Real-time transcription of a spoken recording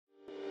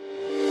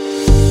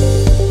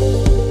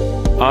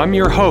I'm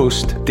your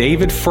host,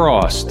 David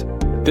Frost.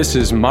 This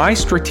is my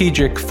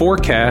strategic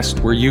forecast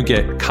where you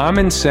get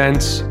common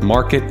sense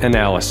market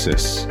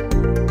analysis.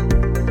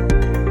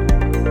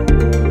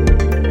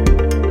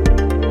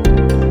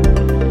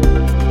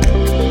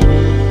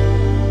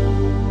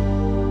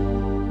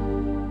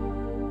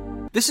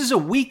 This is a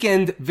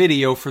weekend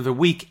video for the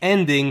week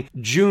ending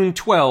June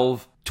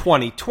 12,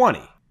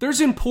 2020. There's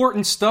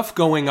important stuff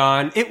going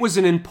on. It was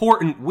an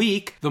important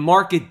week. The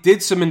market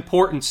did some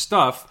important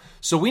stuff.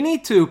 So we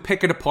need to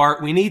pick it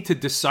apart. We need to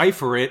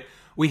decipher it.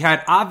 We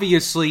had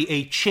obviously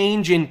a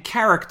change in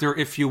character,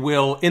 if you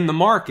will, in the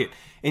market.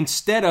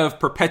 Instead of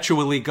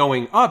perpetually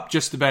going up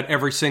just about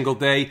every single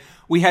day,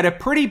 we had a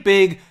pretty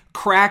big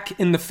crack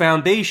in the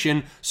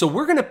foundation. So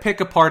we're going to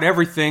pick apart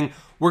everything.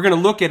 We're going to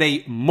look at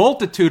a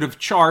multitude of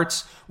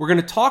charts. We're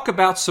going to talk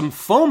about some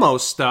FOMO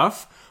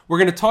stuff. We're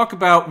going to talk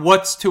about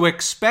what's to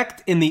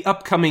expect in the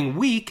upcoming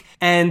week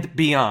and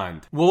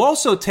beyond. We'll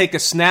also take a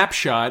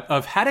snapshot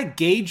of how to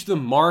gauge the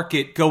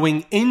market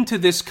going into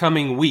this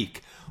coming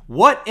week.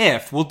 What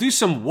if? We'll do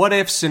some what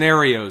if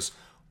scenarios.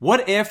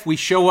 What if we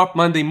show up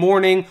Monday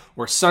morning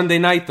or Sunday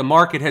night, the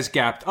market has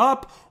gapped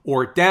up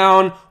or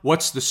down?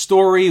 What's the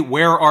story?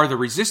 Where are the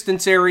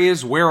resistance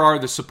areas? Where are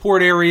the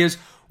support areas?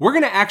 We're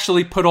going to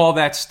actually put all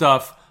that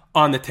stuff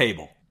on the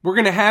table. We're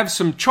going to have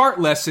some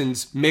chart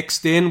lessons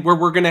mixed in where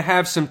we're going to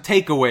have some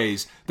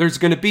takeaways. There's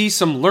going to be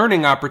some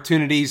learning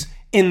opportunities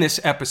in this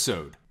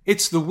episode.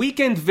 It's the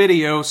weekend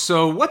video,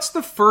 so what's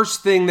the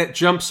first thing that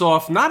jumps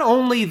off not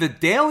only the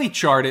daily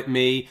chart at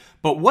me,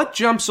 but what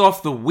jumps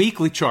off the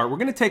weekly chart? We're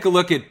going to take a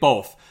look at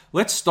both.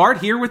 Let's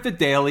start here with the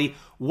daily.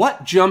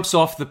 What jumps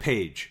off the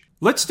page?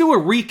 Let's do a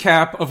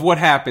recap of what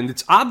happened.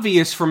 It's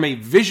obvious from a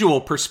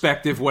visual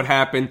perspective what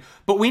happened,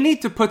 but we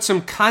need to put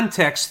some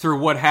context through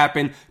what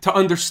happened to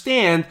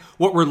understand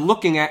what we're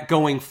looking at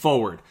going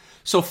forward.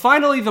 So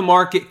finally, the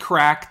market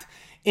cracked.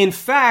 In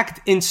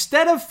fact,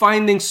 instead of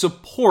finding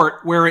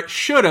support where it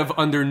should have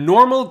under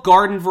normal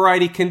garden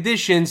variety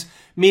conditions,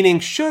 meaning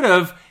should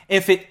have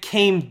if it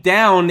came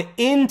down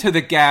into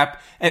the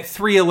gap at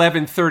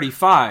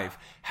 311.35.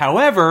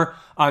 However,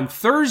 on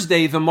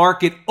Thursday, the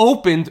market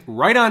opened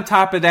right on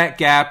top of that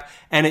gap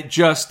and it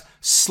just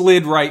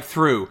slid right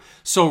through.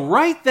 So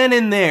right then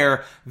and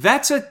there,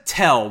 that's a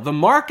tell. The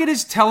market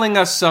is telling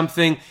us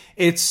something.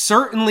 It's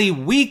certainly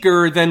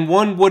weaker than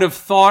one would have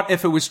thought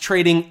if it was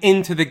trading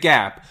into the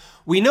gap.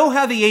 We know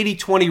how the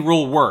 80-20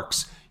 rule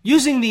works.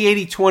 Using the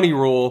 80-20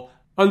 rule,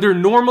 under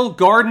normal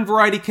garden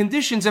variety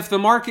conditions, if the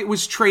market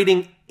was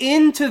trading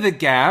into the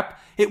gap,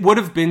 it would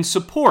have been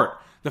support.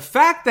 The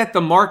fact that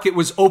the market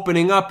was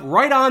opening up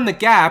right on the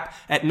gap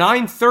at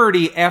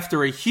 9:30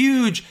 after a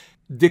huge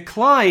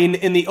decline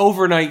in the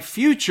overnight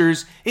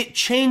futures, it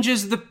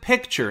changes the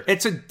picture.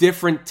 It's a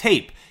different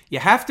tape. You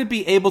have to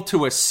be able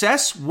to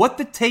assess what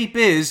the tape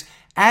is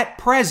at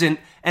present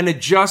and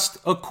adjust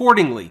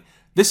accordingly.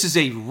 This is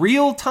a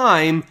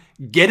real-time,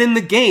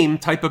 get-in-the-game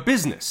type of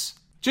business.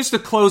 Just to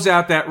close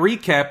out that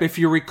recap, if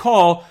you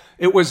recall,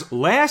 it was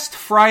last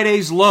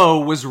Friday's low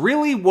was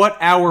really what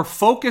our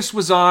focus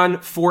was on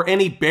for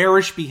any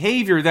bearish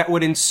behavior that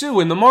would ensue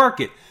in the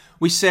market.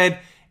 We said,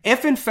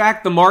 if in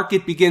fact the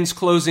market begins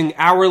closing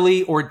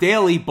hourly or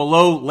daily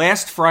below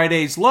last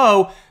Friday's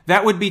low,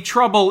 that would be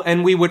trouble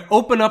and we would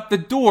open up the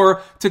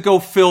door to go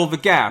fill the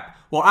gap.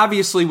 Well,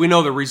 obviously we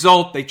know the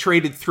result. They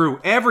traded through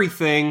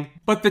everything.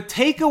 But the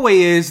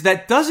takeaway is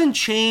that doesn't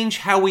change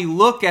how we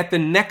look at the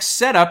next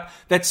setup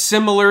that's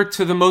similar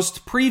to the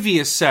most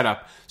previous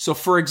setup. So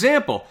for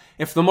example,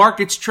 if the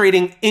market's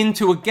trading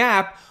into a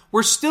gap,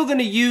 we're still going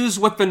to use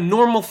what the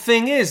normal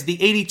thing is, the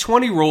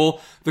 80-20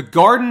 rule, the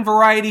garden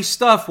variety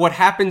stuff, what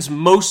happens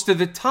most of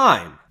the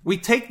time. We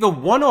take the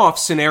one-off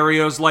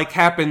scenarios like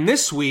happened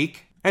this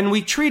week, and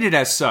we treat it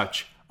as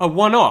such, a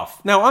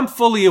one-off. Now, I'm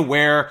fully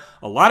aware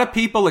a lot of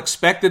people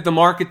expected the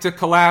market to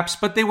collapse,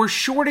 but they were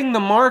shorting the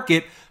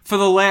market for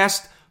the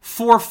last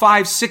 4,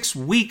 5, 6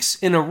 weeks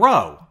in a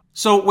row.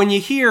 So when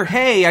you hear,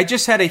 hey, I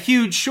just had a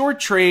huge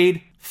short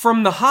trade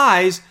from the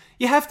highs,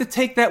 you have to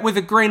take that with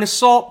a grain of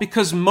salt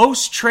because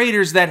most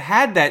traders that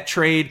had that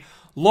trade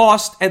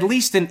lost at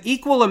least an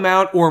equal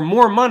amount or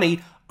more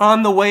money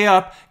on the way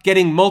up,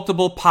 getting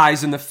multiple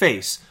pies in the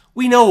face.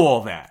 We know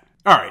all that.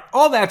 All right,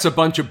 all that's a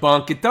bunch of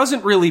bunk. It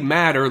doesn't really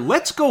matter.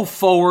 Let's go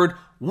forward.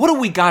 What do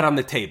we got on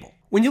the table?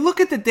 When you look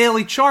at the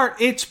daily chart,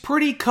 it's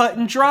pretty cut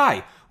and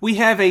dry. We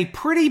have a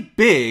pretty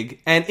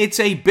big, and it's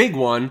a big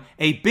one,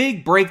 a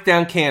big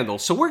breakdown candle.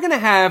 So we're going to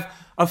have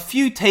a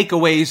few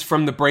takeaways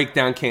from the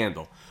breakdown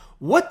candle.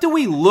 What do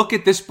we look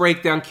at this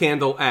breakdown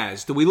candle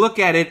as? Do we look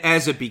at it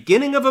as a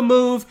beginning of a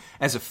move,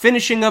 as a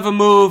finishing of a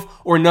move,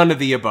 or none of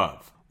the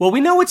above? Well,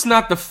 we know it's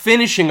not the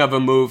finishing of a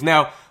move.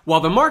 Now, while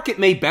the market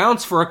may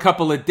bounce for a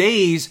couple of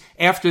days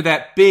after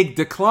that big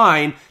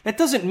decline, that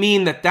doesn't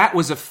mean that that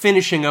was a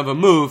finishing of a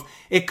move.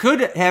 It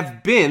could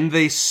have been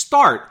the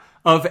start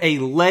of a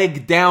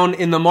leg down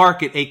in the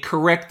market, a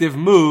corrective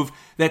move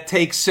that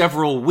takes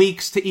several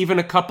weeks to even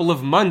a couple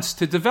of months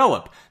to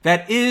develop.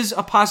 That is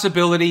a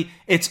possibility.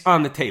 It's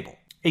on the table.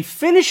 A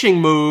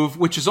finishing move,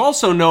 which is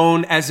also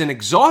known as an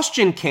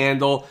exhaustion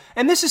candle,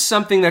 and this is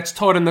something that's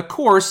taught in the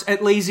course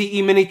at Lazy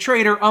E-mini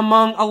Trader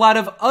among a lot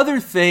of other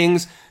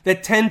things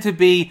that tend to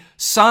be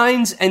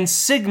signs and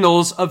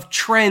signals of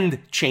trend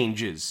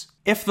changes.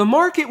 If the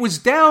market was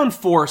down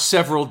for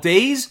several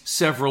days,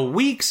 several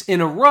weeks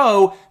in a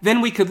row, then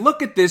we could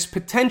look at this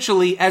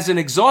potentially as an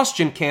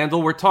exhaustion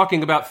candle. We're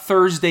talking about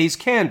Thursday's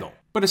candle.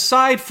 But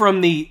aside from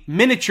the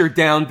miniature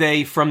down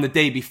day from the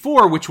day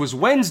before, which was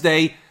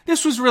Wednesday,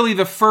 this was really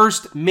the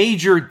first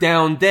major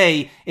down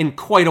day in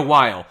quite a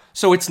while.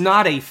 So it's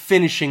not a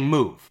finishing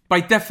move. By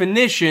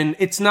definition,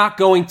 it's not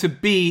going to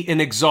be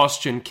an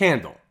exhaustion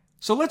candle.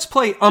 So let's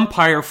play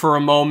umpire for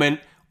a moment.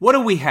 What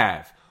do we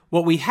have?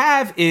 What we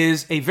have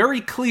is a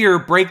very clear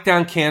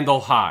breakdown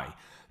candle high.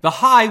 The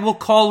high, we'll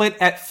call it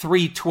at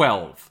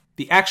 312.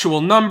 The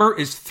actual number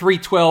is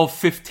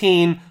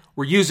 312.15.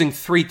 We're using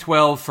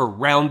 312 for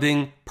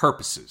rounding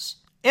purposes.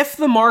 If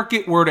the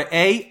market were to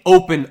A,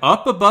 open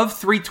up above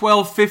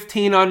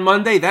 312.15 on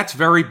Monday, that's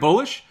very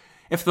bullish.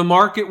 If the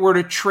market were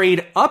to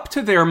trade up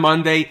to their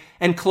Monday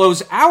and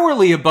close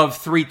hourly above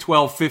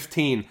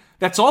 312.15,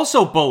 that's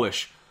also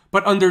bullish.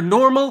 But under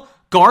normal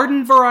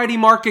garden variety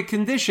market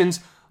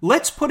conditions,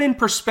 let's put in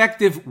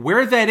perspective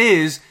where that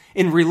is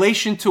in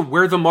relation to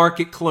where the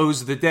market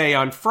closed the day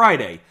on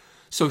Friday.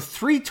 So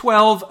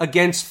 312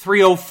 against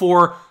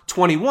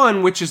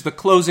 304.21, which is the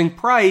closing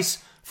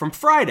price from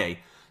Friday.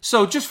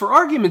 So just for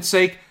argument's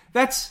sake,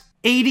 that's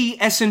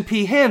 80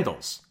 S&P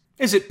handles.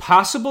 Is it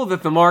possible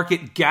that the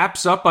market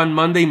gaps up on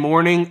Monday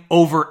morning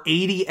over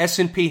 80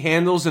 S&P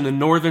handles in the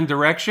northern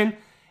direction?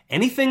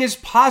 Anything is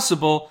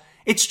possible.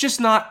 It's just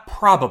not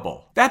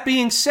probable. That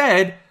being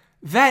said,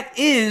 that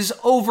is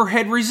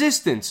overhead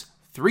resistance,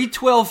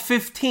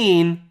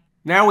 312.15.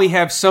 Now we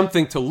have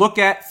something to look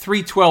at.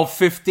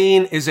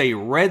 312.15 is a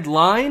red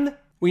line.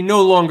 We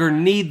no longer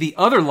need the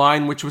other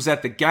line, which was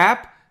at the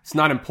gap. It's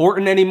not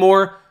important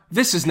anymore.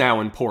 This is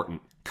now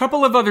important.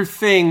 Couple of other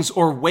things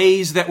or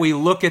ways that we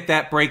look at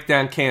that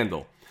breakdown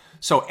candle.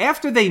 So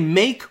after they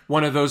make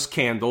one of those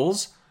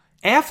candles,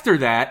 after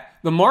that,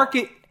 the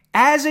market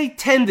has a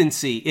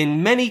tendency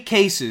in many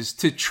cases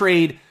to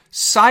trade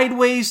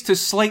sideways to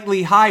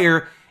slightly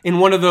higher in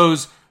one of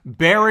those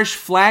bearish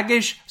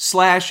flaggish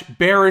 /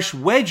 bearish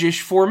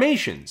wedgish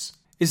formations.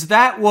 Is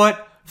that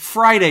what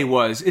Friday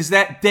was? Is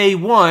that day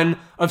one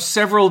of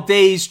several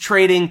days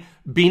trading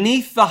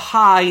beneath the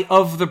high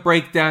of the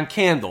breakdown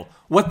candle?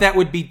 What that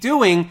would be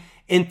doing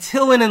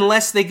until and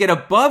unless they get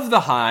above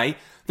the high,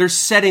 they're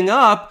setting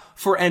up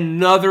for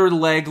another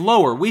leg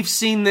lower. We've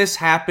seen this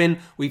happen.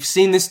 We've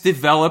seen this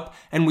develop,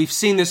 and we've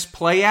seen this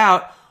play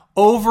out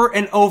over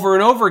and over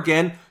and over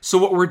again. So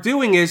what we're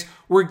doing is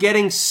we're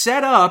getting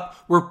set up,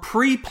 we're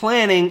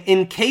pre-planning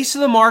in case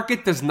the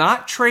market does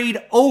not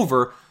trade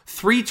over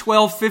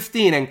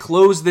 312.15 and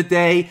close the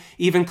day,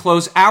 even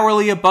close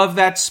hourly above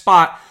that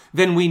spot,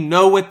 then we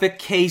know what the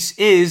case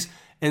is,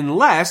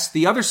 unless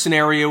the other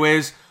scenario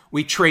is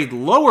we trade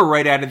lower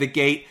right out of the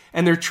gate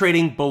and they're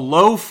trading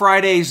below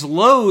Friday's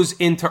lows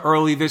into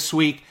early this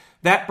week.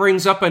 That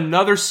brings up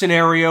another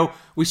scenario.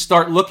 We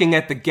start looking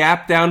at the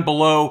gap down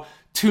below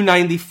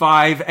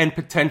 295 and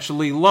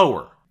potentially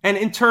lower. And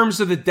in terms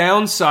of the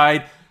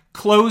downside,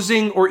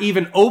 closing or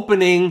even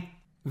opening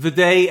the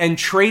day and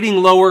trading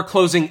lower,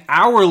 closing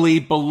hourly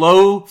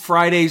below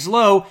Friday's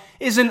low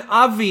is an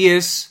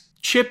obvious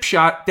chip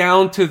shot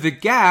down to the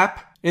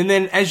gap. And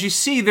then as you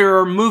see, there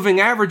are moving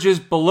averages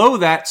below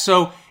that.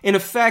 So in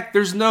effect,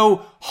 there's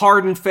no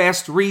hard and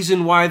fast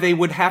reason why they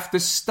would have to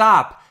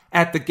stop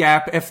at the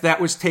gap if that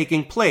was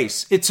taking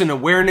place. It's an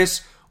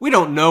awareness. We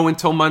don't know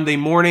until Monday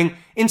morning.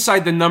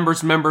 Inside the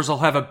Numbers members will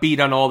have a beat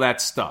on all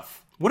that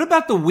stuff. What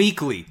about the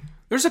weekly?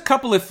 There's a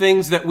couple of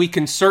things that we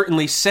can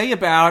certainly say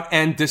about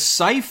and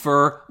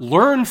decipher,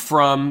 learn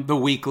from the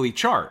weekly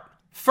chart.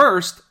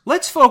 First,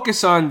 let's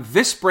focus on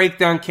this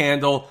breakdown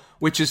candle,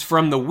 which is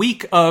from the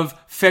week of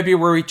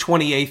February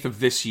 28th of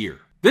this year.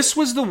 This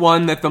was the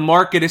one that the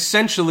market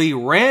essentially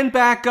ran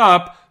back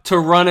up to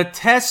run a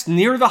test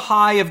near the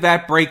high of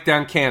that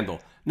breakdown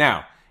candle.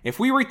 Now, if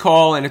we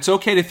recall, and it's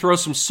okay to throw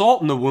some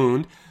salt in the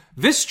wound,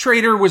 this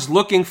trader was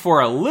looking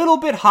for a little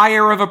bit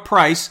higher of a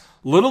price,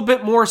 a little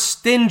bit more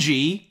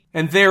stingy,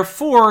 and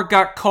therefore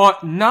got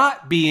caught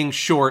not being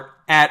short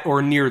at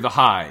or near the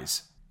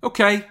highs.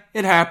 Okay,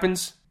 it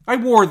happens. I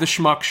wore the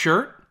schmuck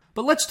shirt.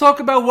 But let's talk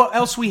about what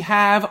else we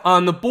have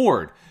on the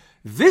board.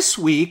 This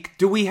week,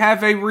 do we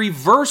have a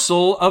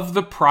reversal of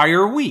the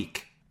prior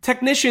week?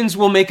 Technicians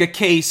will make a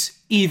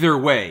case either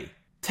way.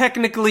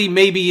 Technically,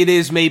 maybe it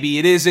is, maybe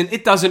it isn't.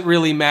 It doesn't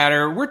really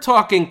matter. We're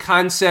talking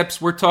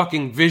concepts. We're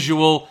talking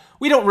visual.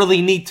 We don't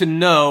really need to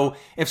know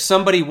if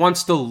somebody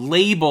wants to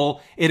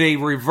label it a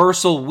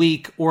reversal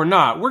week or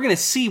not. We're going to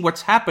see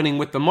what's happening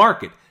with the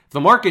market. If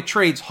the market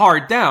trades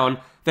hard down,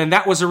 then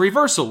that was a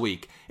reversal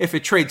week. If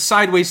it trades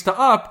sideways to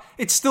up,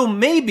 it still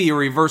may be a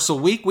reversal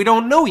week. We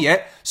don't know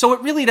yet, so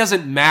it really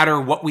doesn't matter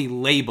what we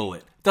label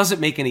it. Doesn't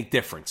make any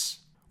difference.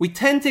 We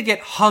tend to get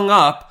hung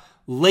up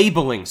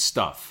labeling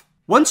stuff.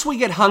 Once we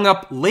get hung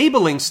up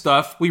labeling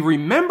stuff, we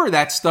remember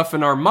that stuff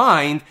in our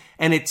mind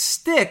and it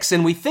sticks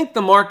and we think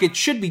the market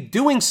should be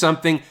doing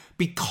something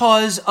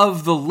because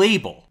of the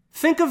label.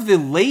 Think of the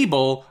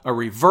label, a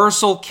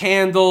reversal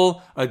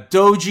candle, a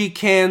doji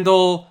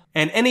candle,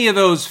 and any of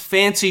those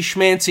fancy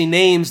schmancy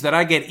names that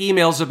I get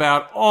emails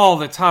about all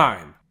the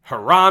time.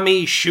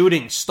 Harami,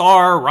 shooting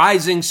star,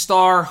 rising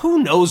star,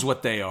 who knows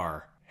what they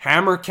are?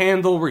 Hammer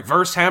candle,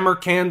 reverse hammer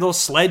candle,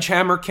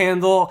 sledgehammer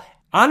candle.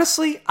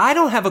 Honestly, I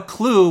don't have a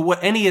clue what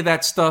any of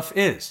that stuff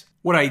is.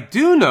 What I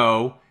do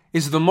know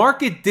is the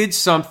market did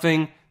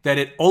something that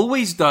it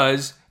always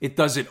does. It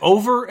does it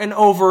over and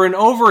over and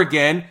over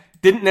again.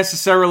 Didn't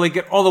necessarily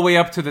get all the way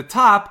up to the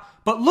top,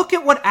 but look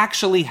at what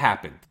actually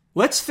happened.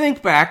 Let's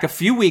think back a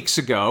few weeks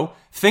ago.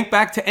 Think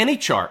back to any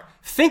chart.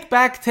 Think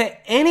back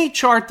to any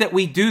chart that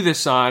we do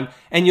this on,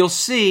 and you'll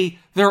see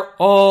they're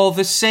all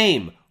the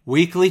same.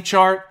 Weekly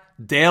chart,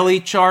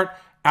 daily chart,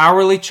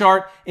 hourly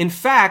chart. In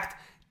fact,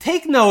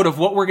 take note of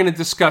what we're going to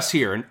discuss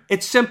here, and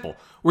it's simple.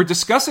 We're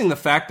discussing the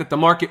fact that the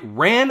market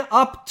ran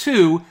up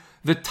to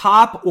the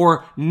top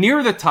or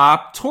near the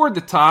top, toward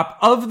the top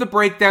of the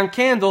breakdown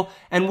candle,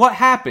 and what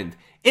happened?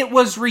 It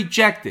was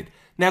rejected.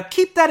 Now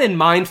keep that in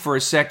mind for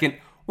a second.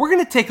 We're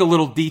going to take a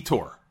little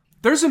detour.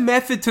 There's a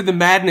method to the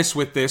madness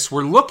with this.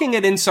 We're looking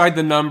at inside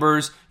the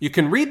numbers. You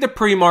can read the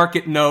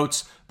pre-market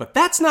notes, but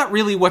that's not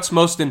really what's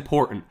most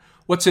important.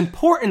 What's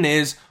important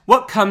is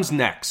what comes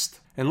next.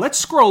 And let's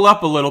scroll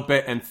up a little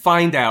bit and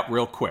find out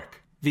real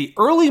quick. The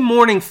early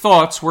morning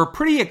thoughts were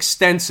pretty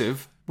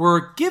extensive.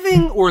 We're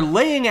giving or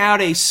laying out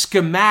a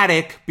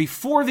schematic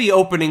before the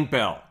opening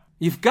bell.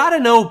 You've got to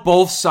know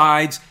both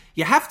sides.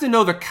 You have to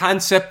know the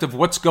concept of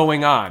what's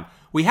going on.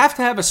 We have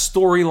to have a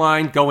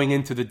storyline going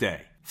into the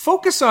day.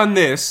 Focus on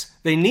this.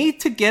 They need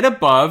to get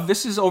above,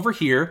 this is over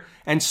here,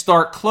 and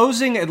start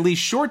closing at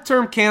least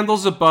short-term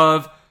candles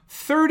above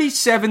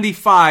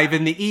 30.75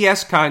 in the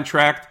ES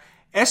contract,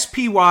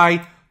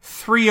 SPY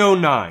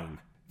 309.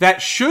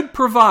 That should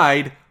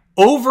provide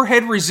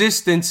overhead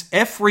resistance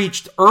if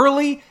reached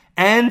early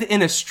and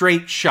in a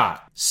straight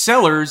shot.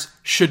 Sellers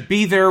should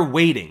be there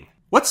waiting.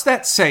 What's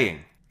that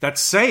saying?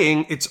 That's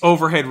saying it's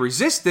overhead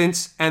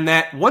resistance and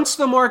that once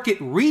the market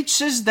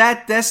reaches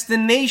that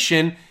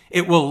destination,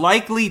 it will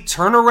likely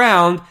turn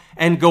around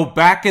and go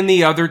back in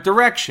the other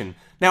direction.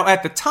 Now,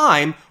 at the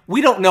time,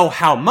 we don't know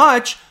how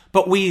much,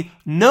 but we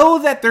know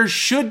that there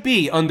should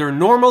be, under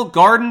normal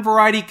garden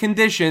variety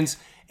conditions,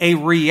 a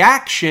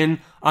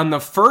reaction on the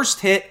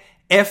first hit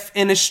if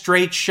in a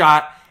straight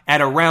shot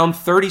at around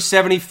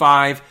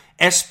 30.75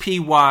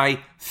 SPY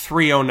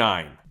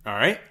 309. All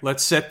right,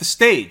 let's set the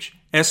stage.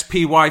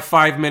 SPY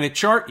 5-minute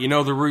chart, you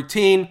know the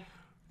routine.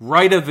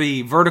 Right of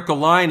the vertical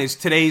line is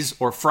today's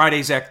or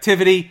Friday's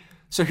activity.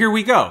 So here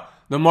we go.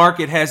 The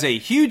market has a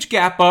huge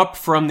gap up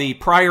from the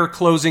prior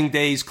closing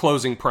day's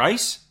closing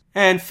price.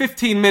 And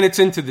 15 minutes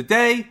into the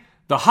day,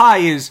 the high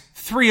is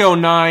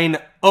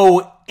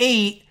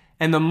 309.08,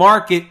 and the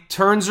market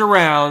turns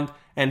around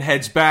and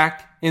heads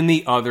back in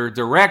the other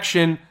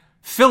direction,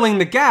 filling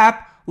the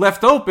gap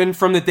left open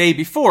from the day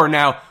before.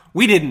 Now,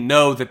 we didn't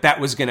know that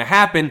that was going to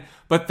happen,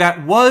 but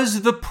that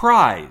was the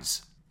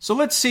prize. So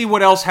let's see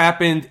what else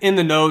happened in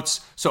the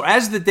notes. So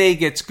as the day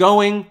gets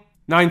going,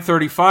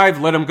 9:35,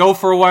 let them go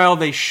for a while.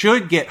 They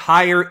should get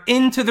higher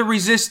into the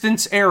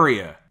resistance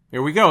area.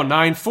 Here we go,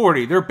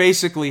 9:40. They're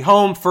basically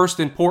home, first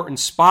important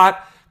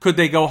spot. Could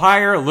they go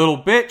higher? A little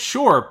bit,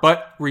 sure,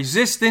 but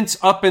resistance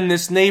up in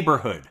this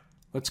neighborhood.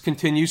 Let's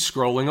continue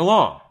scrolling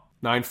along.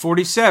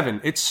 9:47,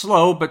 it's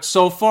slow, but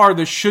so far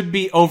there should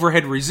be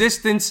overhead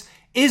resistance,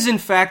 is in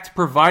fact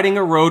providing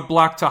a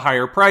roadblock to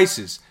higher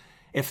prices.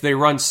 If they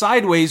run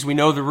sideways, we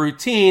know the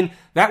routine,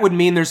 that would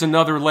mean there's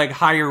another leg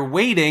higher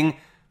waiting.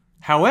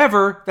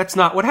 However, that's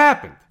not what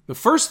happened. The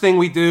first thing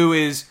we do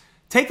is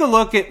take a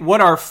look at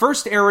what our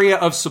first area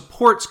of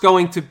support's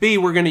going to be.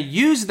 We're going to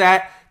use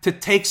that to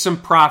take some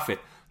profit.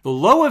 The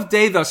low of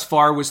day thus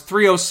far was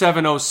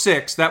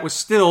 307.06. That was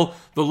still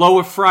the low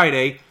of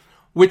Friday,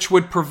 which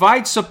would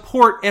provide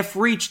support if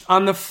reached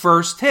on the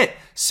first hit.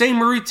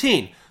 Same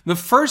routine. The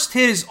first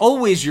hit is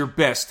always your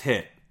best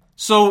hit.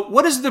 So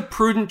what does the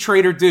prudent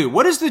trader do?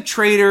 What does the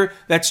trader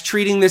that's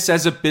treating this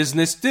as a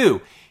business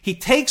do? He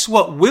takes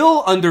what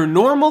will, under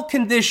normal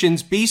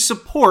conditions, be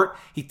support.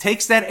 He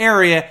takes that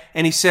area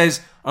and he says,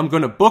 I'm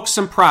going to book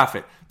some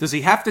profit. Does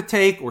he have to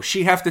take or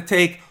she have to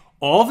take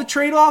all the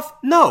trade-off?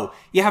 No.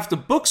 You have to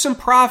book some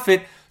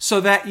profit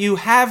so that you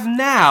have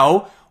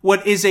now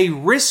what is a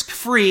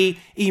risk-free,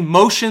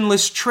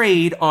 emotionless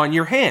trade on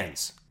your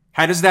hands.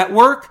 How does that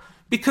work?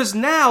 Because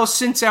now,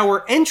 since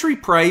our entry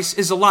price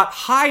is a lot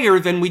higher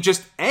than we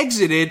just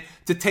exited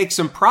to take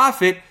some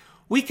profit,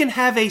 we can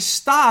have a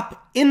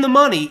stop in the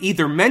money,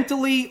 either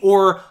mentally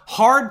or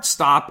hard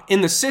stop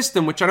in the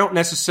system, which I don't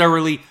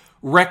necessarily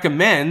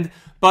recommend.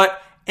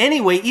 But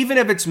anyway, even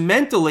if it's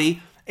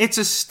mentally, it's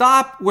a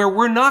stop where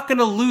we're not going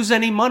to lose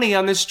any money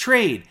on this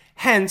trade.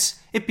 Hence,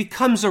 it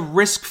becomes a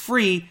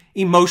risk-free,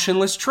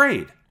 emotionless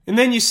trade. And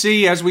then you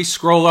see, as we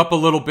scroll up a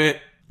little bit,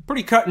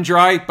 Pretty cut and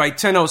dry by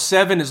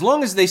 10:07. As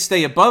long as they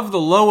stay above the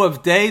low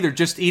of day, they're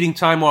just eating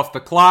time off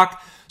the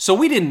clock. So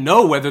we didn't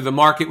know whether the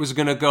market was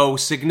going to go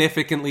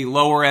significantly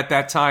lower at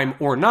that time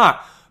or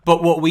not.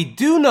 But what we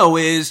do know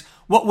is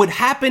what would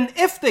happen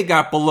if they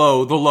got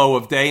below the low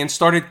of day and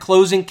started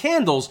closing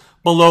candles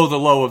below the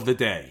low of the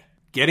day.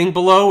 Getting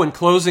below and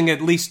closing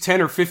at least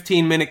 10 or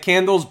 15 minute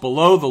candles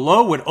below the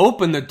low would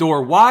open the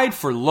door wide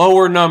for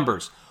lower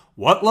numbers.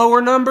 What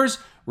lower numbers?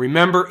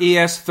 Remember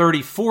ES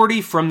 3040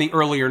 from the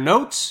earlier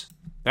notes?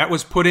 That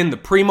was put in the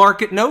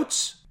pre-market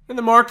notes. And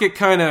the market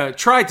kind of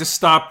tried to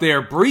stop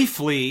there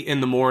briefly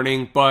in the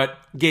morning, but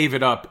gave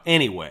it up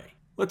anyway.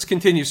 Let's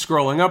continue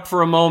scrolling up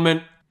for a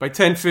moment. By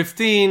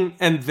 10:15,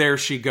 and there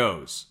she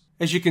goes.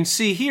 As you can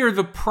see here,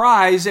 the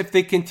prize, if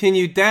they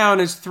continue down,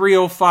 is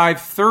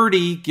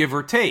 305.30, give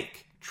or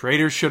take.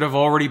 Traders should have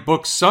already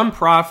booked some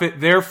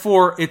profit,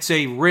 therefore it's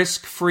a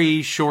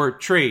risk-free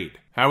short trade.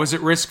 How is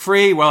it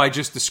risk-free? Well, I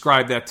just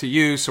described that to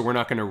you, so we're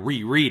not going to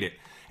reread it.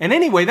 And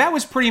anyway, that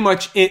was pretty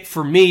much it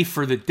for me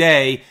for the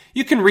day.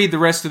 You can read the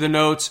rest of the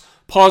notes,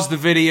 pause the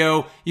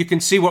video, you can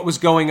see what was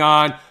going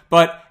on,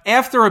 but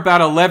after about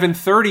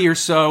 11:30 or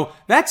so,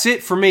 that's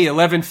it for me,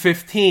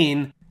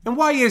 11:15. And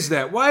why is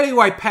that? Why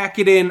do I pack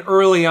it in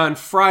early on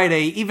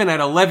Friday, even at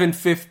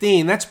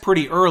 11:15? That's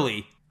pretty early.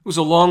 It was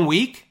a long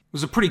week. It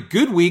was a pretty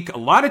good week. A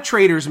lot of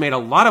traders made a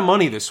lot of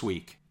money this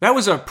week. That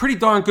was a pretty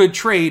darn good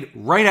trade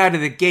right out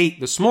of the gate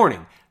this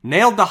morning.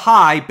 Nailed the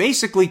high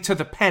basically to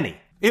the penny.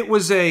 It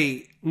was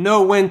a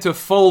know when to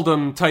fold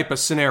 'em type of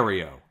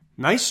scenario.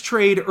 Nice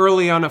trade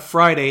early on a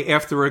Friday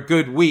after a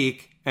good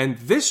week. And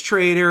this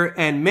trader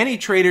and many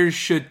traders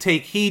should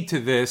take heed to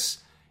this.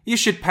 You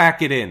should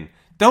pack it in.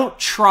 Don't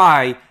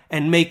try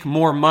and make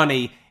more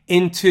money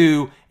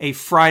into a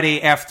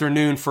Friday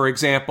afternoon, for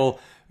example.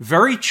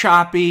 Very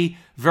choppy,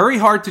 very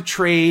hard to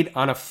trade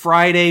on a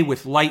Friday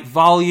with light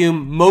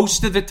volume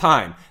most of the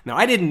time. Now,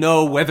 I didn't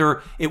know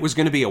whether it was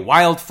going to be a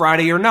wild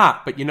Friday or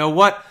not, but you know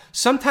what?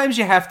 Sometimes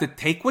you have to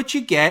take what you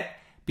get,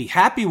 be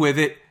happy with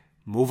it,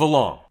 move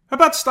along. How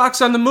about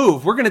stocks on the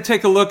move? We're going to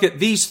take a look at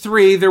these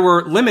three. There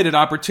were limited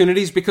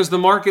opportunities because the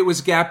market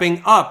was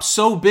gapping up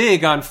so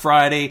big on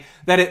Friday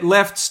that it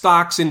left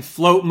stocks in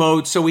float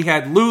mode. So we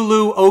had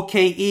Lulu,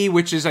 OKE,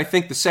 which is I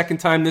think the second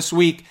time this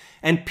week,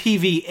 and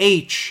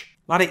PVH.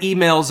 A lot of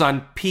emails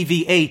on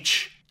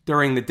PVH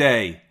during the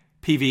day.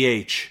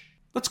 PVH.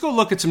 Let's go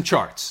look at some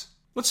charts.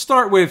 Let's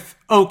start with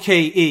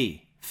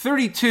OKE,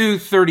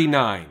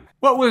 32.39.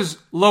 What was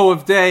low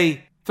of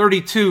day?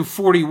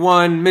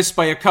 32.41, missed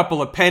by a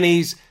couple of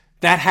pennies.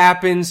 That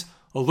happens.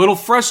 A little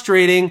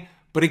frustrating,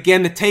 but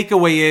again, the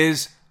takeaway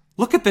is,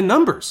 look at the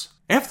numbers.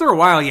 After a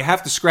while, you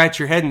have to scratch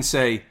your head and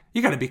say,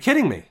 you gotta be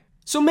kidding me.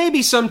 So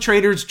maybe some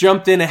traders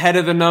jumped in ahead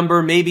of the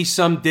number, maybe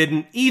some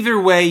didn't. Either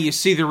way, you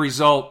see the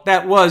result.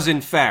 That was,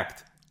 in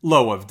fact,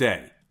 low of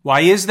day.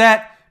 Why is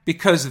that?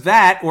 Because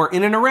that, or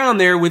in and around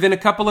there, within a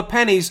couple of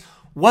pennies,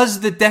 was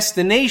the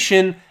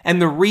destination and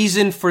the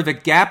reason for the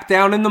gap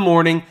down in the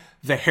morning,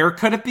 the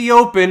haircut at the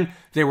open.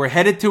 They were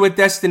headed to a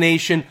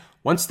destination.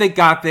 Once they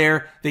got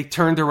there, they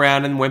turned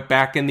around and went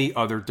back in the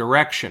other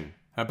direction.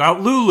 About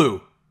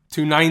Lulu,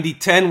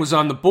 290.10 was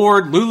on the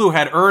board. Lulu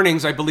had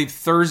earnings, I believe,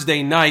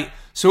 Thursday night,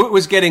 so it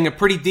was getting a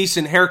pretty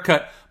decent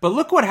haircut. But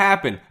look what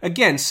happened.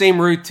 Again,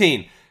 same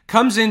routine.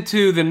 Comes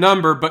into the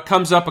number, but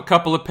comes up a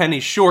couple of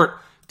pennies short.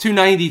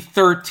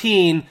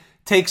 290.13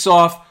 takes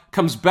off,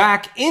 comes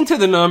back into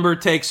the number,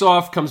 takes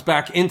off, comes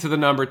back into the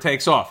number,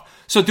 takes off.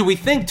 So do we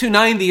think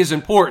 290 is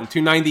important?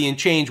 290 and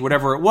change,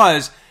 whatever it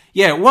was.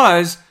 Yeah, it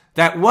was.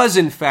 That was,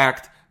 in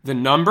fact, the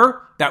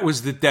number. That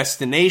was the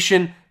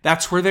destination.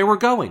 That's where they were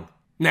going.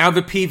 Now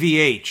the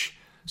PVH.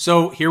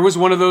 So here was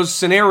one of those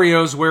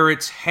scenarios where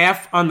it's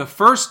half on the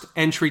first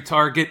entry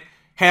target,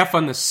 half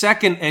on the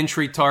second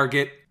entry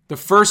target. The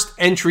first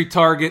entry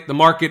target, the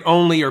market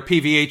only or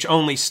PVH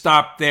only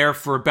stopped there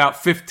for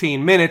about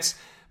 15 minutes,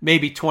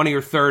 maybe 20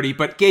 or 30,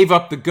 but gave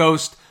up the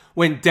ghost,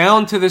 went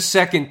down to the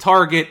second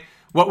target.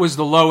 What was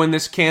the low in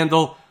this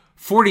candle?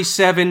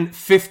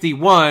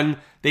 47.51.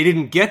 They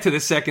didn't get to the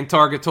second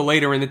target till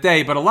later in the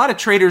day, but a lot of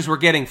traders were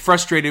getting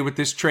frustrated with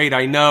this trade.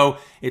 I know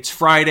it's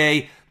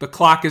Friday. The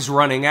clock is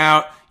running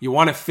out. You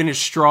want to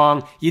finish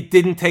strong. You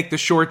didn't take the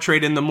short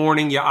trade in the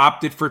morning. You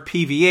opted for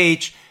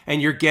PVH,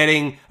 and you're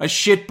getting a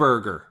shit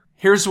burger.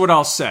 Here's what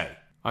I'll say.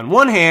 On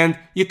one hand,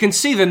 you can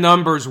see the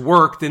numbers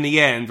worked in the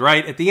end,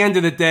 right? At the end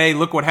of the day,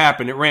 look what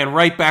happened. It ran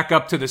right back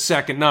up to the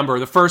second number,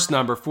 the first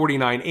number,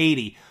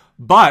 49.80.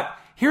 But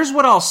here's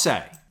what I'll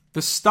say.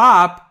 The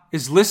stop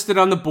is listed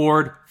on the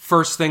board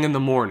first thing in the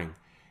morning.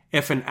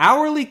 If an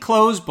hourly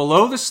close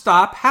below the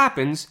stop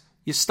happens,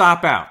 you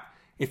stop out.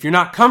 If you're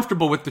not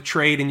comfortable with the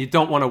trade and you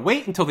don't want to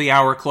wait until the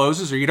hour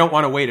closes or you don't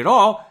want to wait at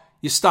all,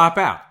 you stop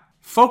out.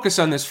 Focus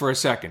on this for a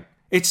second.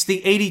 It's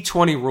the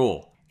 80-20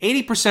 rule.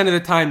 80% of the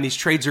time these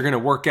trades are going to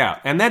work out.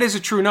 And that is a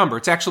true number.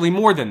 It's actually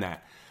more than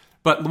that.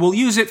 But we'll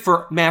use it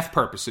for math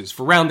purposes,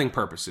 for rounding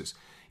purposes.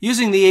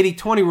 Using the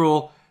 80-20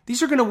 rule,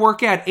 these are going to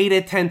work out 8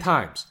 out of 10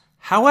 times.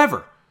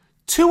 However,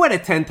 2 out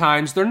of 10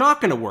 times, they're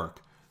not going to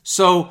work.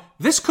 So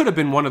this could have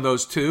been one of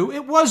those two.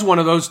 It was one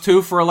of those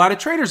two for a lot of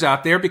traders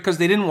out there because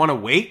they didn't want to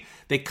wait.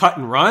 They cut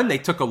and run. They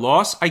took a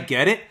loss. I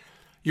get it.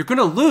 You're going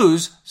to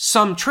lose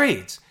some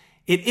trades.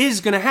 It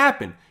is going to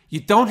happen. You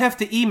don't have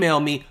to email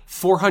me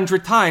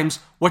 400 times,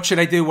 what should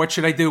I do, what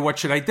should I do, what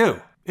should I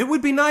do? It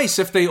would be nice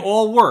if they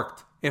all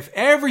worked. If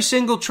every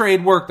single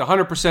trade worked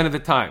 100% of the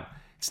time.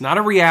 It's not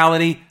a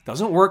reality.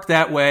 Doesn't work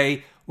that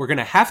way. We're going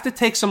to have to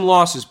take some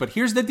losses, but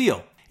here's the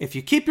deal. If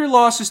you keep your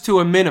losses to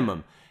a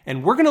minimum,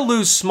 and we're going to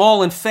lose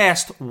small and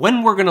fast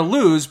when we're going to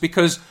lose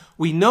because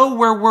we know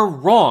where we're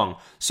wrong.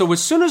 So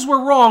as soon as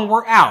we're wrong,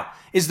 we're out.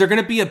 Is there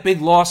going to be a big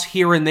loss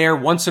here and there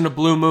once in a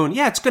blue moon?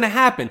 Yeah, it's going to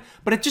happen,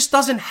 but it just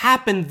doesn't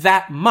happen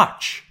that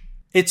much.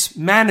 It's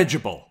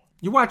manageable.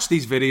 You watch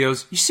these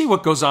videos, you see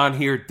what goes on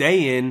here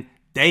day in,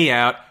 day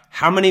out,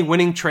 how many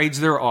winning trades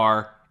there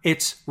are.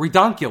 It's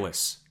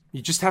redonkulous.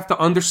 You just have to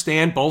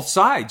understand both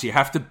sides. You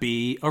have to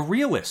be a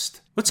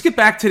realist. Let's get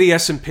back to the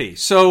S&P.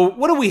 So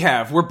what do we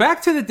have? We're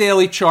back to the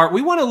daily chart.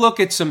 We want to look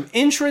at some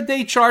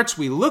intraday charts.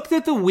 We looked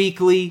at the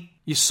weekly.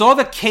 You saw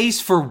the case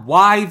for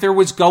why there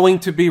was going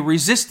to be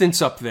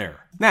resistance up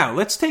there. Now,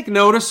 let's take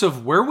notice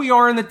of where we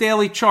are in the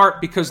daily chart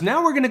because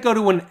now we're going to go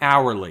to an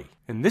hourly.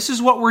 And this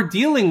is what we're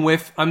dealing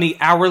with on the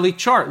hourly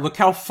chart. Look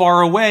how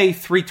far away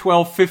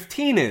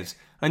 312.15 is.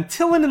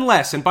 Until and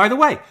unless, and by the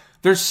way,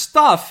 there's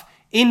stuff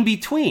in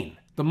between.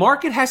 The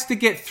market has to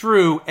get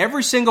through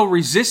every single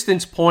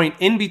resistance point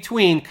in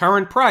between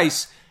current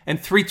price and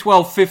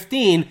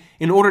 312.15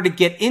 in order to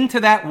get into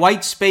that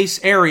white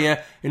space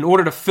area, in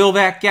order to fill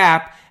that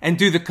gap and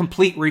do the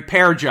complete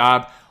repair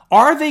job.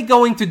 Are they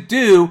going to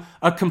do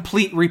a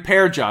complete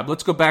repair job?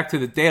 Let's go back to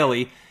the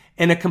daily.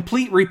 And a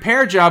complete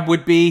repair job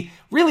would be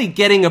really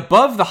getting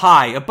above the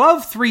high,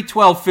 above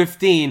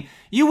 312.15.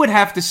 You would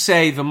have to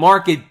say the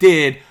market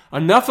did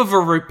enough of a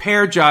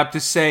repair job to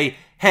say,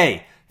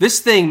 hey, this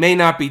thing may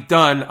not be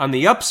done on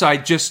the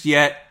upside just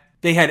yet.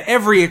 They had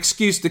every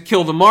excuse to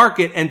kill the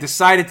market and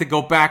decided to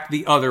go back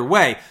the other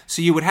way.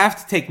 So you would have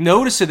to take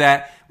notice of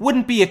that.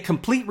 Wouldn't be a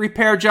complete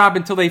repair job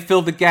until they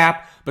fill the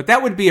gap, but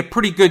that would be a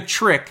pretty good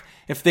trick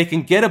if they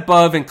can get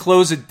above and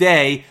close a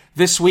day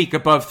this week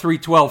above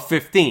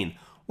 312.15.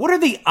 What are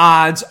the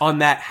odds on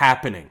that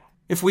happening?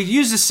 If we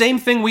use the same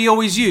thing we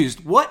always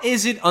used, what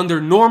is it under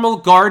normal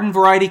garden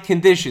variety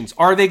conditions?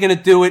 Are they going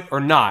to do it or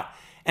not?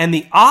 And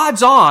the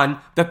odds on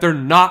that they're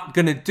not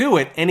going to do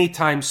it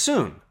anytime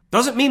soon.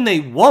 Doesn't mean they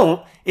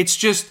won't. It's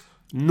just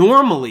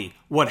normally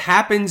what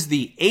happens,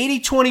 the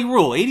 80-20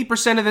 rule,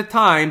 80% of the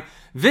time,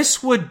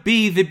 this would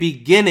be the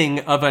beginning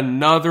of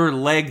another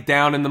leg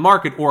down in the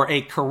market or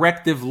a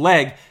corrective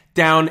leg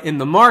down in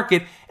the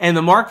market. And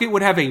the market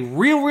would have a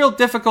real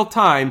difficult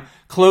time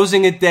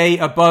closing a day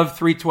above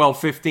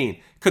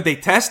 312.15. Could they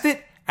test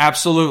it?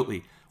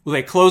 Absolutely. Will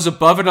they close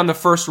above it on the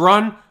first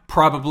run?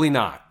 Probably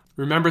not.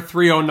 Remember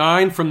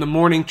 309 from the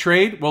morning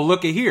trade? Well,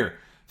 look at here.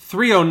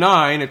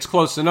 309, it's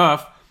close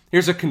enough.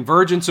 Here's a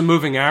convergence of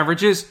moving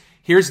averages.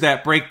 Here's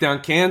that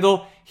breakdown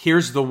candle.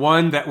 Here's the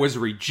one that was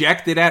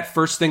rejected at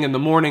first thing in the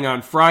morning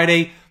on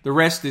Friday. The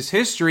rest is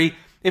history.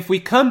 If we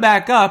come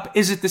back up,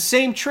 is it the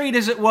same trade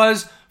as it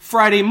was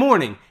Friday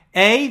morning?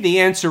 A, the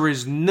answer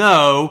is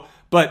no.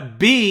 But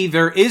B,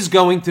 there is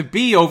going to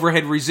be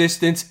overhead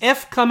resistance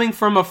if coming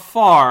from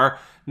afar,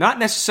 not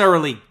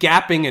necessarily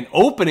gapping and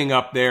opening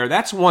up there.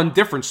 That's one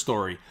different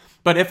story.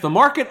 But if the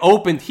market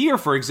opened here,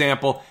 for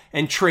example,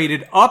 and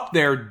traded up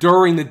there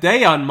during the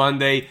day on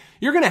Monday,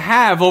 you're going to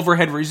have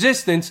overhead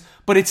resistance,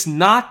 but it's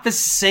not the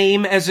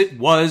same as it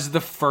was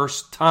the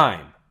first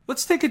time.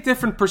 Let's take a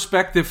different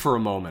perspective for a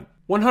moment.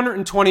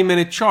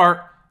 120-minute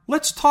chart,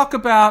 let's talk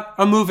about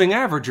a moving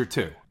average or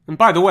two. And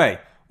by the way,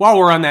 while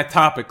we're on that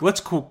topic, let's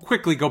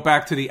quickly go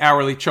back to the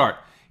hourly chart.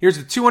 Here's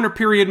the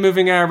 200-period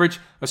moving average,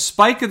 a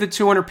spike of the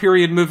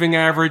 200-period moving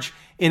average,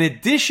 in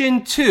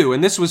addition to,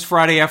 and this was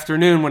Friday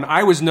afternoon when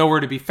I was nowhere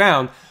to be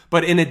found,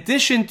 but in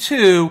addition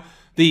to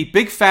the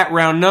big fat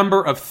round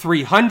number of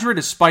 300,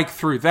 a spike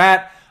through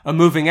that, a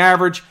moving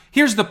average.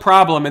 Here's the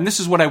problem, and this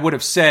is what I would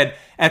have said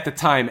at the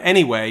time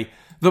anyway.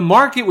 The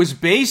market was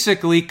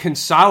basically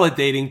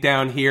consolidating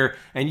down here,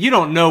 and you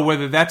don't know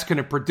whether that's going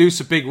to produce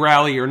a big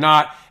rally or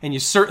not, and you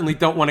certainly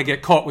don't want to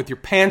get caught with your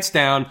pants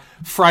down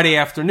Friday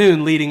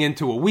afternoon leading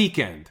into a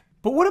weekend.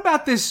 But what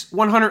about this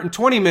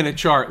 120-minute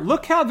chart?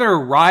 Look how they're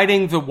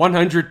riding the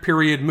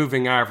 100-period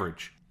moving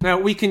average. Now,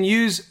 we can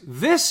use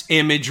this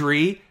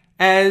imagery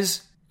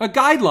as a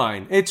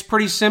guideline. It's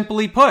pretty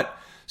simply put.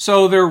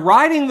 So they're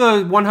riding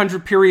the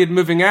 100-period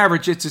moving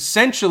average. It's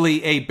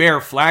essentially a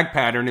bear flag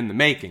pattern in the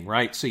making,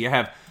 right? So you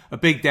have a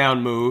big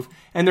down move,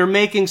 and they're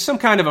making some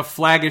kind of a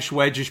flaggish,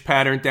 wedgish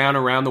pattern down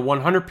around the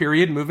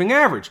 100-period moving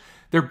average.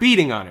 They're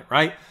beating on it,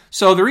 right?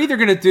 So they're either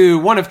going to do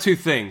one of two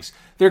things.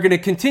 They're going to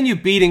continue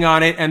beating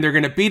on it, and they're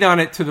going to beat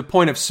on it to the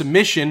point of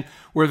submission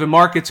where the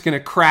market's going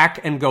to crack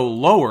and go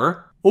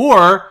lower.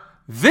 Or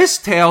this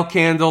tail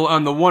candle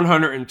on the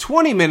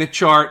 120-minute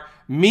chart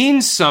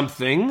means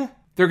something.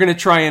 They're going to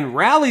try and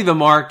rally the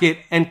market,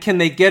 and can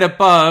they get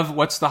above,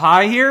 what's the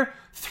high here?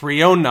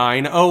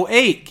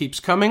 309.08 keeps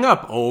coming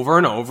up over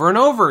and over and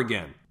over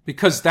again.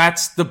 because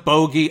that's the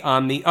bogey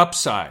on the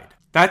upside.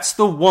 That's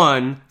the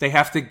one they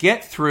have to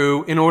get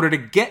through in order to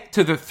get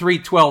to the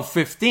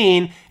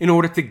 312.15, in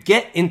order to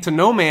get into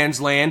no man's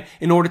land,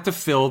 in order to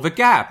fill the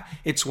gap.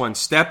 It's one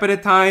step at a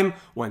time,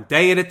 one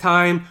day at a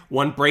time,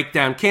 one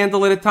breakdown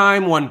candle at a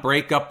time, one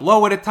break up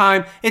low at a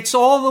time. It's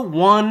all the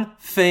one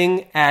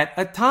thing at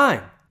a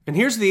time. And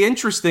here's the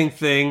interesting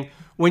thing.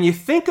 When you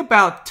think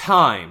about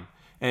time,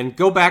 and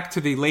go back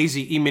to the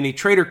Lazy E-mini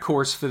Trader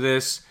course for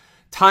this,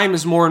 time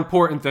is more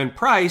important than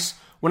price.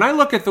 When I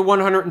look at the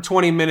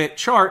 120-minute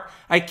chart,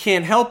 I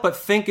can't help but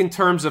think in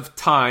terms of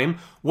time,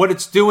 what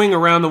it's doing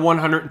around the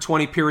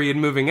 120-period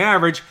moving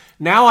average.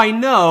 Now I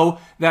know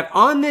that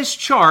on this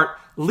chart,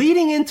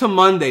 leading into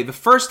Monday, the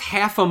first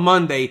half of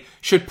Monday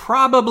should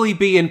probably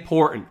be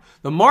important.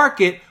 The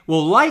market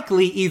will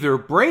likely either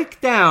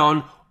break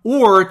down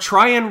or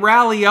try and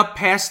rally up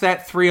past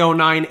that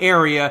 309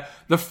 area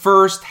the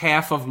first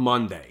half of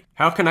Monday.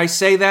 How can I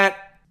say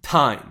that?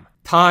 Time.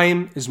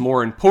 Time is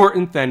more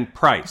important than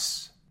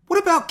price.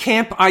 What about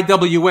Camp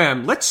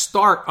IWM? Let's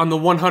start on the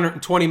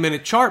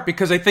 120-minute chart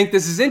because I think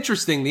this is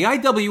interesting. The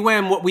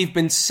IWM, what we've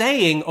been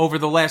saying over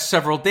the last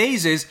several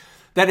days is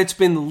that it's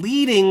been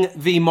leading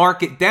the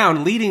market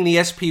down, leading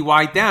the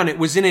SPY down. It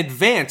was in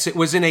advance. It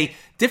was in a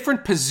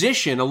different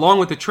position, along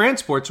with the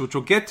transports, which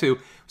we'll get to. It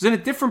was in a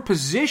different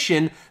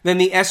position than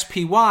the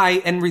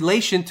SPY in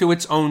relation to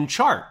its own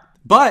chart,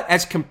 but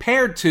as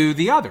compared to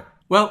the other.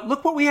 Well,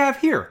 look what we have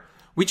here.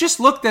 We just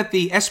looked at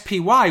the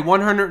SPY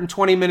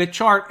 120-minute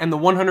chart and the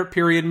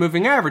 100-period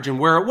moving average and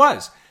where it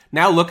was.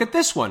 Now look at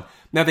this one.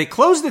 Now they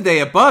closed the day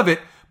above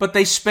it, but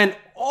they spent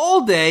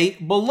all day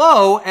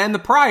below and the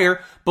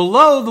prior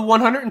below the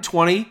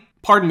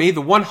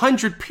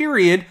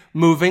 100-period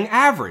moving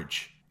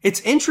average.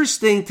 It's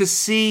interesting to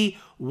see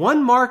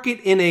one market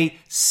in a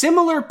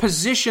similar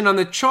position on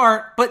the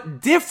chart,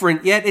 but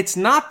different, yet it's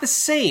not the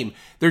same.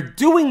 They're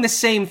doing the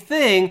same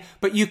thing,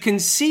 but you can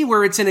see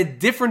where it's in a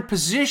different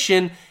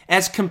position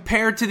as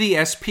compared to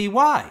the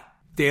SPY.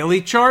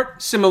 Daily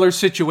chart, similar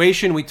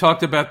situation. We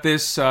talked about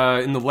this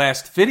in the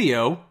last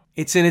video.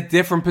 It's in a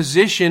different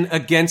position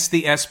against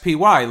the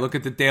SPY. Look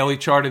at the daily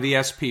chart of the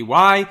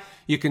SPY.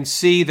 You can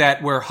see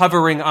that we're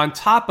hovering on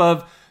top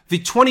of the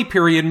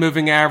 20-period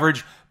moving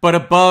average, but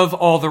above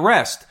all the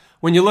rest.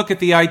 When you look at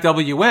the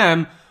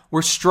IWM,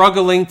 we're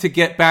struggling to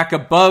get back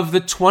above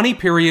the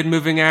 20-period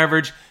moving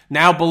average,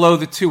 now below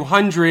the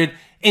 200,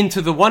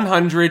 into the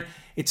 100.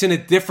 It's in a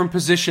different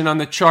position on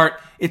the chart.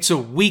 It's a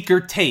weaker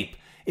tape.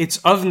 It's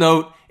of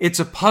note. It's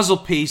a puzzle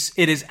piece.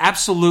 It is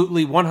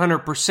absolutely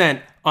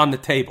 100% on the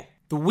table.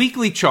 The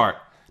weekly chart.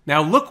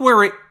 Now look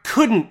where it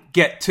couldn't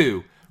get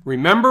to.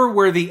 Remember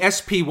where the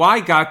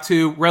SPY got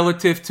to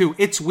relative to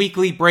its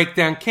weekly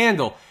breakdown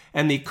candle,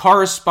 and the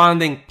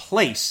corresponding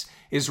place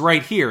is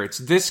right here. It's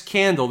this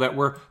candle that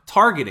we're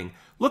targeting.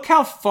 Look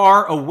how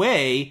far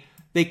away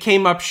they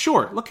came up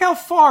short. Look how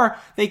far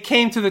they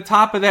came to the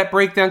top of that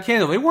breakdown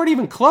candle. They weren't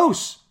even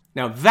close.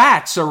 Now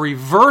that's a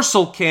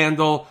reversal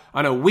candle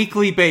on a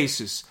weekly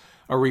basis.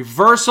 A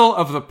reversal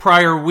of the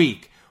prior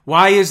week.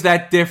 Why is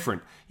that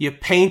different? You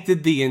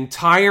painted the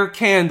entire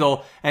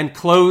candle and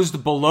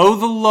closed below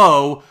the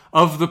low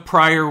of the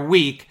prior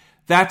week.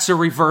 That's a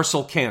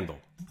reversal candle.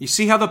 You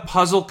see how the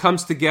puzzle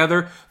comes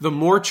together? The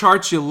more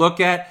charts you look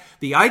at,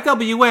 the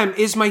IWM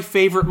is my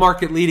favorite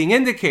market leading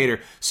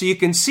indicator. So you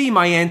can see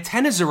my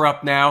antennas are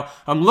up now.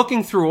 I'm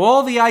looking through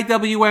all the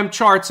IWM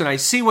charts and I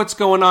see what's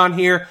going on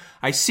here.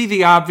 I see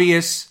the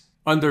obvious.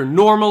 Under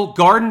normal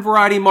garden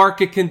variety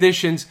market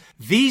conditions,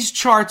 these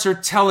charts are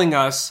telling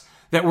us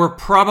that we're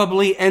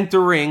probably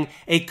entering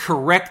a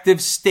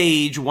corrective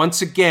stage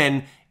once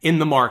again in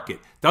the market.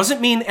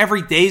 Doesn't mean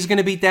every day's going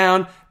to be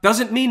down.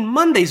 Doesn't mean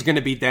Monday's going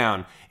to be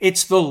down.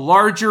 It's the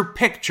larger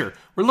picture.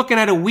 We're looking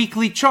at a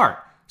weekly chart.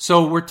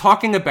 So we're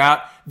talking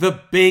about the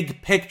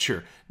big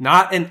picture,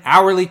 not an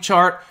hourly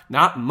chart,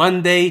 not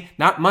Monday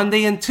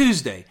and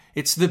Tuesday.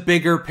 It's the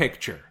bigger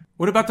picture.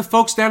 What about the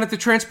folks down at the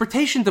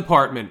transportation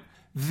department?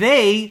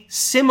 They,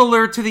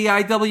 similar to the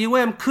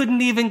IWM,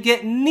 couldn't even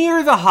get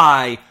near the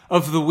high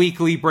of the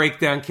weekly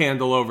breakdown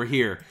candle over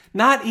here.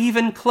 Not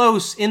even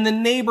close, in the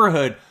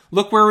neighborhood.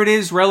 Look where it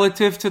is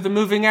relative to the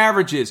moving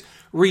averages.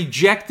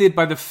 Rejected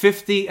by the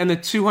 50 and the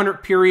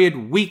 200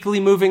 period weekly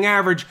moving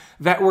average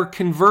that were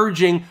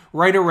converging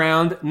right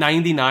around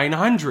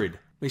 9,900.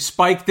 They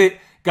spiked it,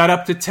 got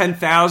up to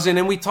 10,000,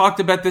 and we talked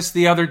about this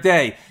the other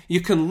day.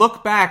 You can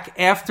look back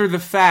after the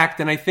fact,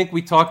 and I think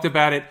we talked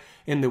about it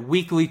in the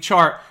weekly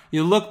chart.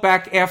 You look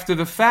back after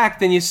the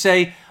fact and you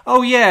say,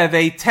 oh yeah,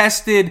 they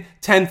tested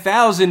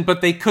 10,000,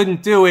 but they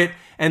couldn't do it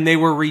and they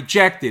were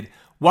rejected.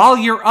 While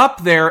you're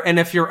up there, and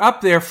if you're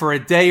up there for a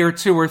day or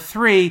two or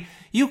three,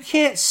 you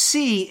can't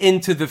see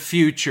into the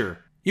future.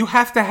 You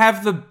have to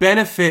have the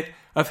benefit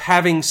of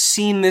having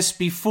seen this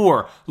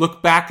before.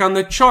 Look back on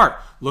the chart.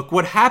 Look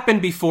what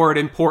happened before at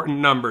important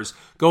numbers.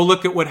 Go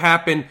look at what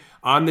happened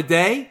on the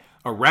day,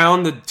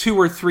 around the 2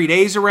 or 3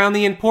 days around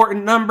the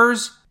important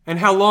numbers, and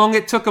how long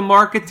it took a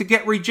market to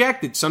get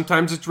rejected.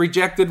 Sometimes it's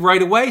rejected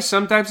right away.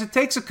 Sometimes it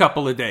takes a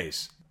couple of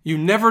days. You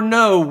never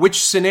know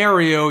which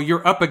scenario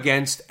you're up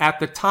against at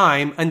the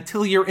time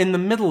until you're in the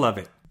middle of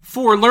it.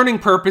 For learning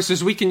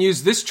purposes, we can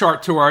use this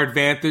chart to our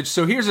advantage.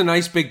 So here's a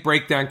nice big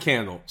breakdown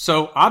candle.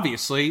 So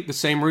obviously the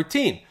same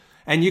routine.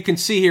 And you can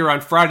see here on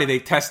Friday they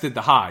tested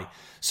the high.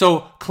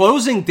 So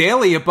closing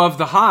daily above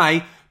the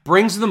high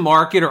brings the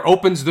market, or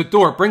opens the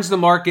door, brings the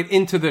market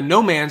into the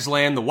no man's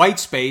land, the white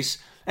space,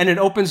 and it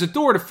opens a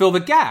door to fill the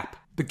gap.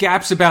 The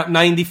gap's about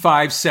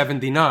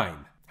 95.79.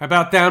 How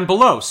about down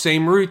below?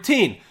 Same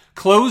routine.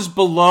 Close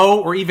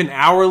below or even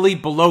hourly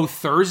below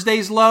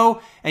Thursday's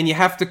low, and you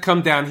have to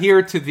come down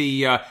here to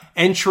the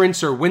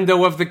entrance or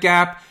window of the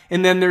gap,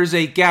 and then there's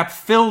a gap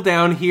fill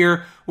down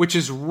here, which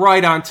is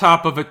right on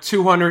top of a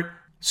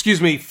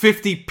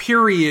 50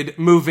 period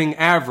moving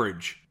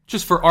average.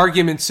 Just for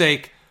argument's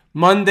sake,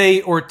 Monday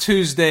or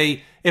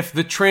Tuesday, if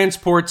the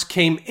transports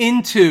came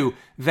into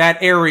that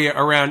area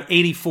around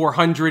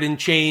 8,400 and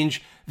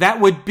change,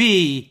 that would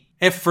be,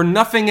 if for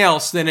nothing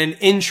else than an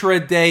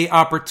intraday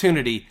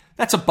opportunity.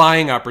 That's a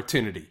buying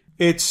opportunity.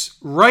 It's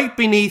right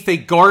beneath a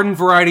garden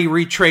variety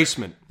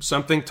retracement,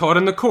 something taught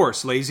in the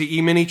course, Lazy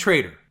E-mini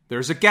Trader.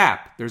 There's a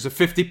gap. There's a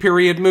 50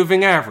 period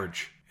moving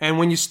average. And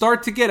when you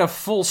start to get a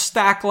full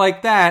stack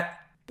like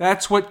that,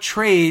 that's what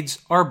trades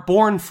are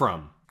born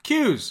from.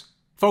 Qs.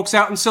 Folks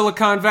out in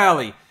Silicon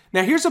Valley.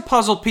 Now here's a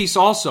puzzle piece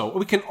also.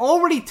 We can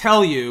already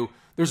tell you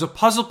there's a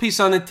puzzle piece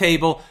on the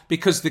table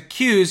because the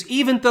Qs,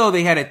 even though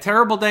they had a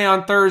terrible day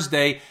on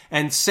Thursday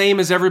and same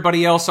as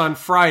everybody else on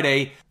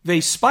Friday,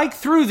 they spiked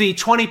through the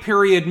 20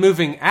 period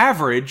moving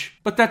average,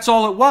 but that's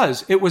all it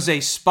was. It was a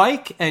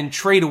spike and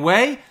trade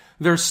away.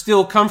 They're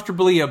still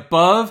comfortably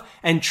above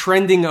and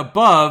trending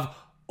above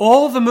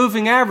all the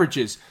moving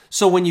averages.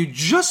 So when you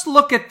just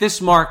look at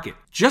this market,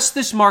 just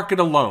this market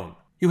alone,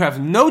 you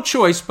have no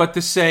choice but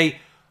to say,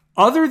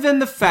 other than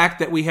the fact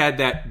that we had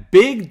that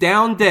big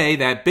down day,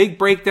 that big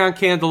breakdown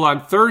candle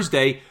on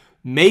Thursday,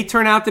 may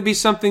turn out to be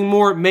something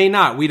more, may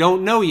not. We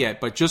don't know yet.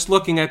 But just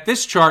looking at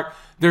this chart,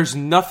 there's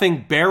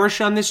nothing bearish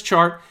on this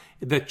chart.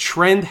 The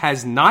trend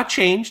has not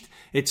changed.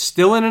 It's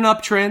still in an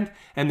uptrend,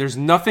 and there's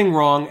nothing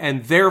wrong.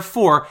 And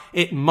therefore,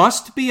 it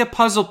must be a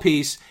puzzle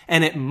piece,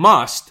 and it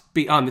must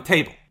be on the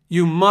table.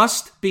 You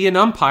must be an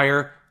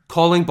umpire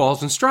calling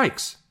balls and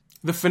strikes.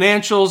 The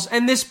financials,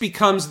 and this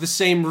becomes the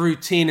same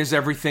routine as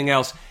everything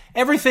else.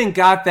 Everything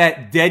got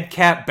that dead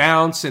cat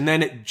bounce, and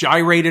then it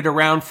gyrated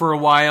around for a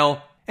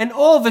while. And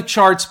all the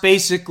charts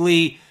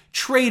basically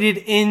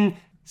traded in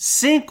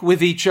sync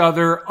with each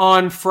other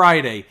on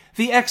Friday.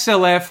 The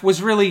XLF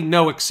was really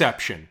no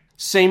exception.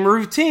 Same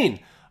routine.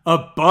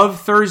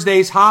 Above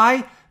Thursday's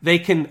high, they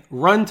can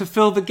run to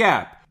fill the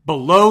gap.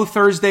 Below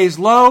Thursday's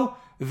low,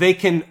 they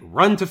can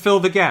run to fill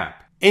the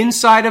gap.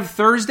 Inside of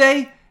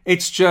Thursday,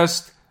 it's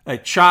just a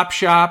chop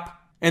shop,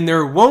 and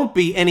there won't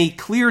be any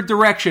clear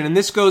direction. And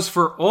this goes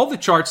for all the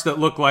charts that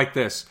look like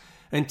this.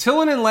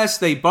 Until and unless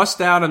they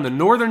bust out in the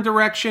northern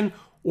direction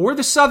or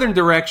the southern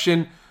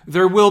direction,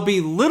 there will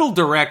be little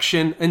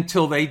direction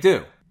until they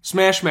do.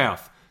 Smash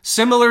mouth.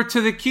 Similar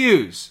to the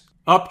Qs.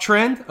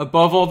 Uptrend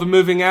above all the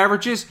moving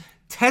averages,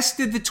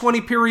 tested the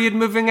 20 period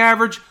moving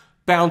average,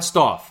 bounced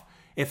off.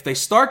 If they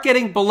start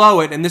getting below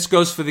it, and this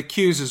goes for the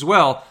Qs as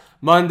well,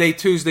 Monday,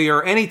 Tuesday,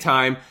 or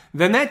anytime,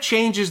 then that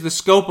changes the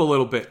scope a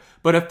little bit.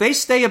 But if they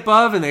stay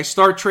above and they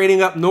start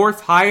trading up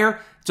north higher,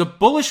 it's a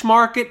bullish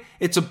market.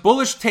 It's a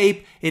bullish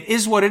tape. It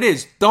is what it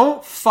is.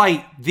 Don't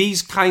fight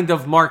these kind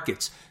of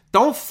markets.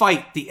 Don't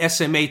fight the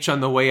SMH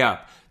on the way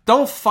up.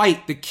 Don't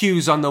fight the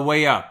Qs on the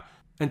way up.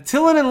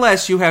 Until and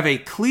unless you have a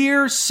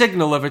clear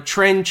signal of a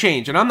trend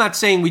change. And I'm not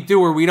saying we do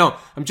or we don't.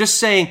 I'm just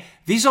saying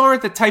these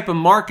aren't the type of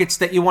markets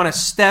that you want to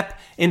step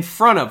in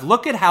front of.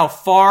 Look at how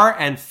far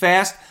and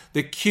fast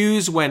the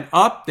Qs went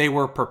up. They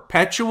were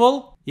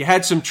perpetual. You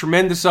had some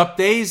tremendous up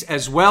days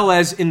as well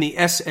as in the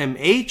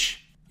SMH.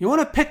 You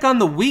want to pick on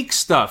the weak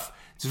stuff.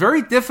 It's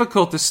very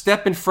difficult to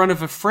step in front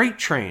of a freight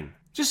train.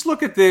 Just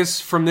look at this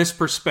from this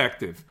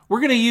perspective. We're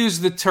going to use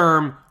the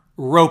term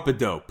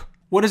rope-a-dope.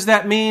 What does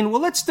that mean?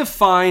 Well, let's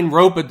define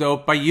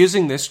rope-a-dope by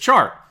using this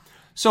chart.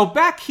 So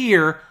back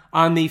here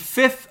on the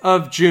 5th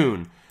of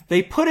June,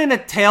 they put in a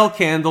tail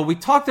candle. We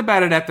talked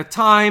about it at the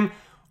time.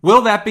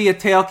 Will that be a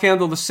tail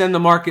candle to send the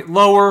market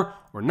lower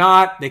or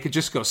not? They could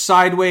just go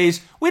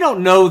sideways. We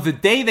don't know the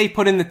day they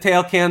put in the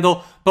tail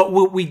candle, but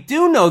what we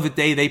do know the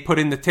day they put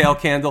in the tail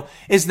candle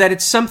is that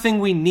it's something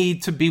we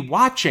need to be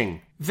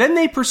watching. Then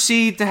they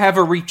proceed to have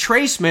a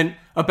retracement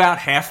about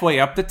halfway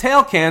up the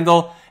tail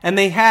candle, and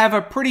they have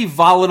a pretty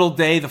volatile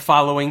day the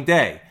following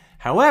day.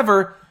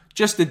 However,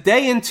 just a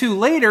day and two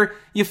later,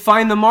 you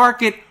find the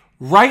market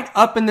right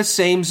up in the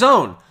same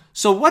zone.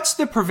 So what's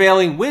the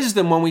prevailing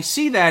wisdom when we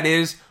see that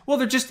is, well,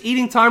 they're just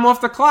eating time off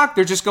the clock.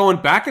 They're just going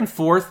back and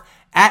forth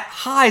at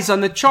highs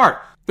on the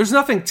chart. There's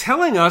nothing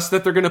telling us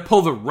that they're going to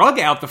pull the rug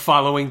out the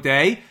following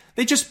day.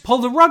 They just pull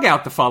the rug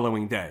out the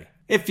following day.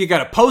 If you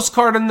got a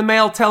postcard in the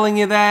mail telling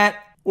you that,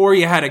 or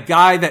you had a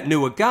guy that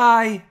knew a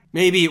guy,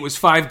 maybe it was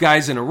 5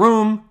 guys in a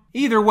room.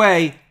 Either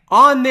way,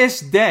 on this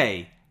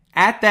day,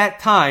 at that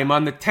time,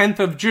 on the 10th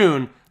of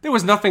June, there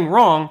was nothing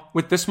wrong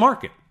with this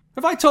market.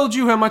 Have I told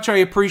you how much I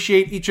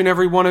appreciate each and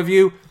every one of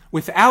you?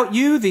 Without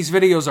you, these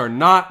videos are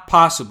not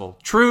possible.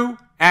 True,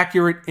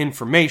 accurate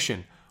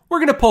information. We're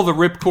going to pull the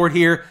ripcord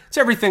here. It's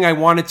everything I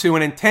wanted to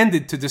and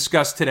intended to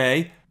discuss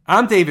today.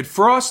 I'm David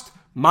Frost,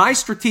 My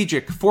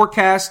Strategic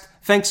Forecast.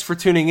 Thanks for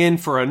tuning in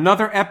for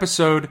another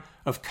episode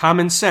of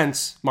Common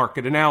Sense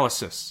Market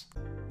Analysis.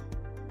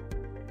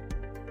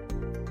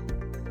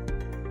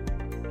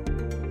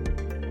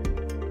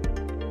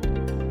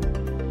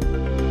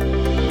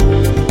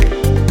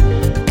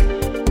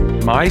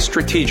 My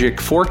Strategic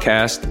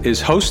Forecast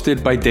is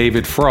hosted by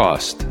David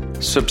Frost.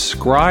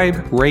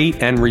 Subscribe,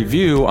 rate, and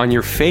review on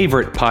your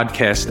favorite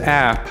podcast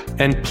app,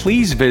 and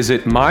please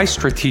visit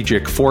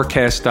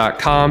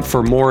mystrategicforecast.com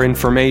for more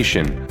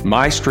information.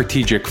 My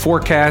Strategic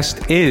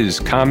Forecast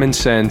is common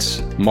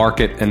sense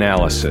market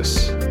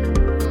analysis.